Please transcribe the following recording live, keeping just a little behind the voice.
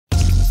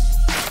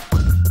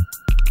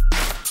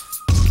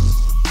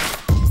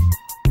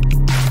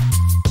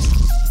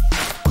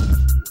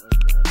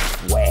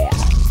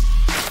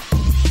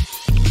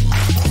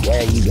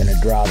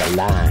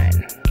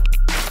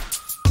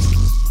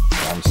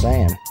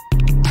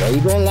Where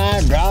you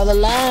gonna draw the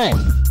line?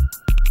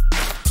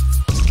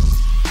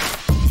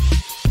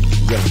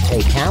 You're gonna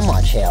take how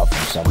much hell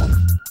from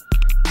someone?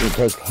 You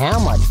take how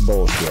much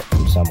bullshit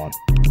from someone?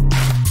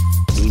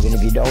 Even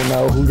if you don't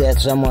know who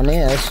that someone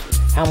is,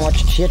 how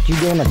much shit you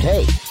gonna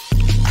take?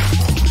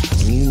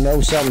 And you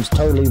know something's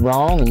totally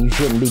wrong and you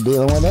shouldn't be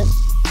dealing with it?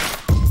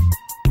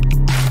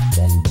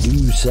 Then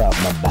do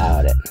something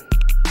about it.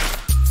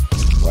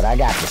 What I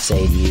got to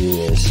say to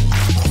you is,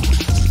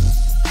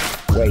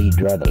 where you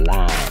draw the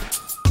line.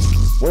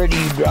 Where do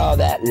you draw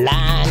that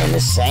line in the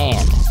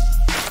sand?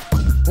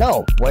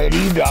 No, where do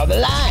you draw the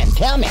line?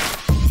 Tell me.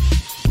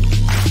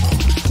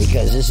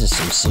 Because this is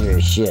some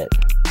serious shit.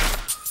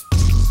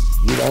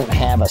 You don't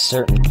have a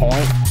certain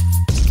point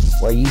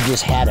where you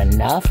just had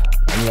enough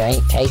and you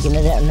ain't taking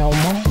it no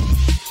more?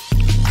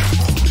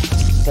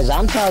 Because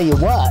I'm telling you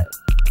what,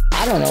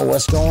 I don't know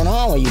what's going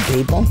on with you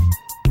people.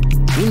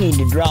 You need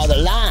to draw the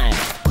line.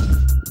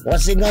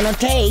 What's it gonna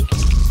take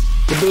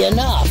to be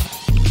enough?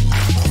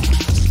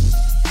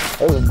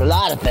 There was a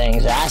lot of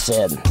things I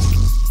said,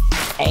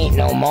 ain't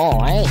no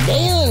more. I ain't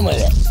dealing with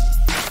it.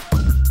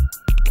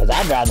 Because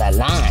I draw that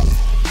line,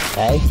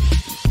 okay?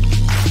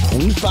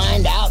 When you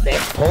find out they're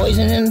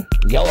poisoning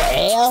your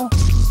air,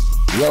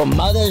 your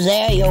mother's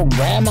air, your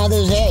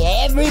grandmother's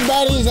air,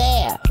 everybody's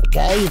air,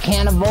 okay? You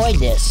can't avoid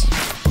this.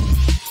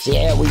 It's the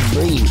air we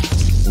breathe.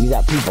 You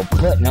got people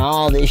putting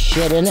all this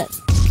shit in it.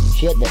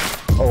 Shit that,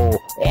 oh,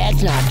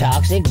 that's not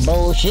toxic.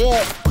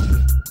 Bullshit.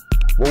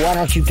 Well, why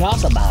don't you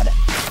talk about it?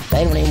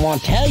 They don't even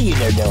want to tell you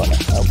they're doing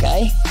it,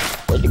 okay?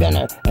 But you're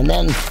gonna, and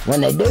then when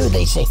they do,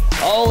 they say,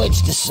 oh,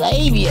 it's to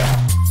save you.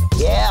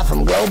 Yeah,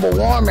 from global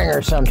warming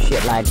or some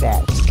shit like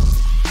that.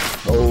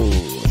 Oh,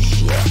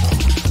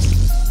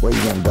 shit. Where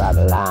you gonna draw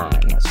the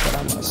line? That's what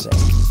I'm gonna say.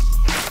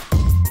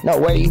 No,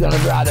 where are you gonna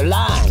draw the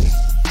line?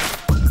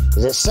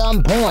 Because at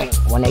some point,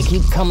 when they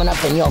keep coming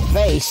up in your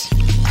face,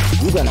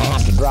 you're gonna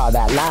have to draw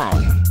that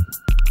line.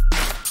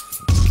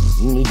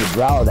 You need to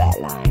draw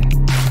that line.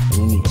 And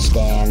you need to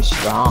stand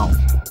strong.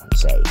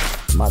 Say,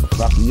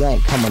 motherfucker, you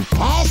ain't coming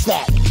past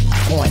that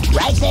point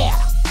right there.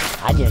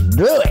 I just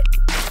drew it.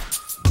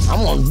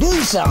 I'm gonna do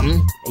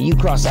something and you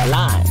cross that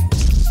line.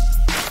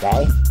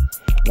 Okay?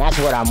 And that's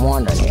what I'm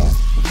wondering here.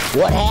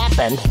 What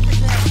happened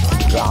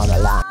drawing the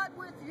line?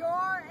 With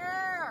your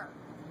air.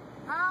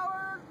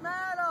 Power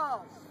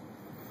metals.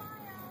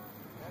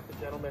 The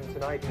gentleman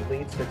tonight who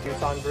leads the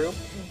Tucson group,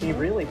 he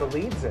really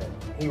believes it.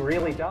 He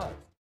really does.